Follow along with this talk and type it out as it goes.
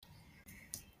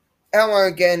Hello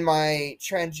again, my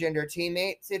transgender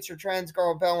teammates. It's your trans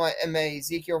girl Bella and my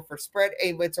Ezekiel for Spread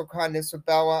a Little Kindness with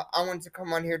Bella. I wanted to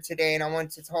come on here today and I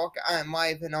wanted to talk. I am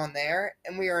live and on there,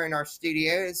 and we are in our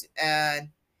studios, and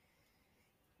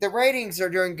the ratings are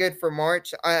doing good for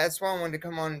March. That's why I wanted to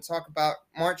come on and talk about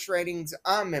March ratings.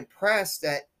 I'm impressed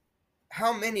at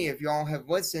how many of y'all have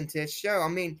listened to this show. I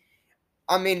mean,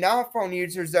 not phone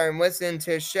users that are listening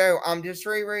to this show. I'm just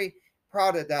really, really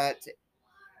proud of that,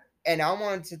 and I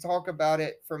wanted to talk about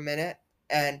it for a minute.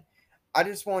 And I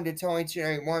just wanted to tell each and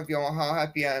every one of y'all how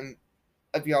happy I am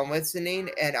of y'all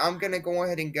listening. And I'm gonna go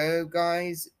ahead and go,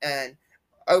 guys. And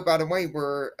oh, by the way,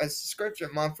 we're a subscription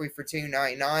monthly for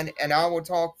 $2.99, and I will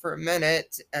talk for a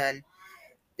minute. And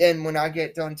then when I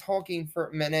get done talking for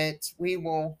a minute, we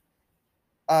will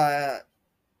uh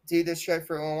do the show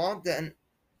for a little while. Then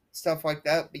stuff like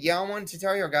that. But yeah, I wanted to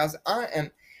tell you guys, I am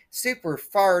super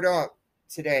fired up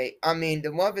today. I mean, the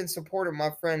love and support of my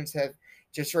friends have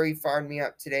just really fired me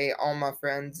up today. All my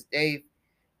friends,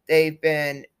 they've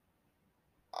been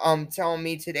telling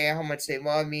me today how much they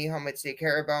love me, how much they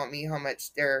care about me, how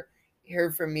much they're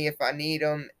here for me if I need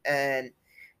them, and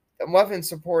the love and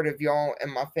support of y'all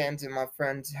and my fans and my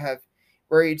friends have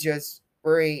really just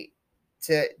really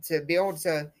to be able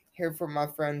to hear from my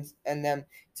friends and them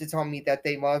to tell me that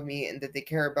they love me and that they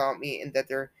care about me and that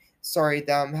they're sorry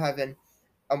that I'm having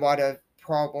a lot of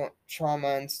problem trauma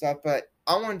and stuff. But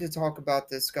I wanted to talk about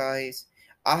this, guys.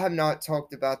 I have not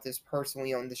talked about this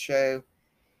personally on the show,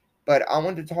 but I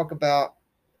wanted to talk about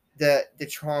the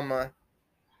trauma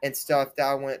and stuff that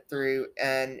I went through.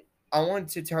 And I wanted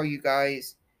to tell you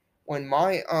guys, when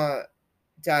my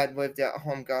dad lived at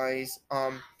home, guys,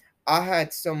 I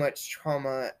had so much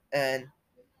trauma, and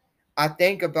I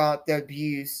think about the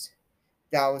abuse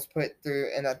that I was put through,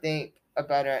 and I think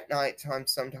about it at night time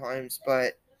sometimes.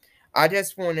 But I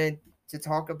just wanted to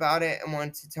talk about it and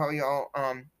wanted to tell y'all,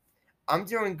 I'm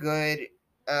doing good,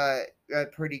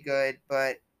 pretty good,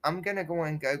 but I'm gonna go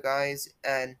and go, guys,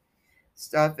 and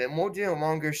stuff, and we'll do a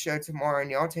longer show tomorrow.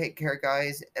 And y'all take care,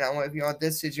 guys, and I love y'all.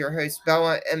 This is your host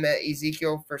Bella Emma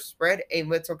Ezekiel for Spread a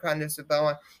Little Kindness of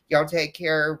Bella. Y'all take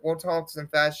care. We'll talk some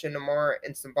fashion tomorrow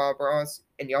and some Bob Ross,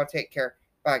 and y'all take care.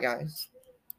 Bye, guys.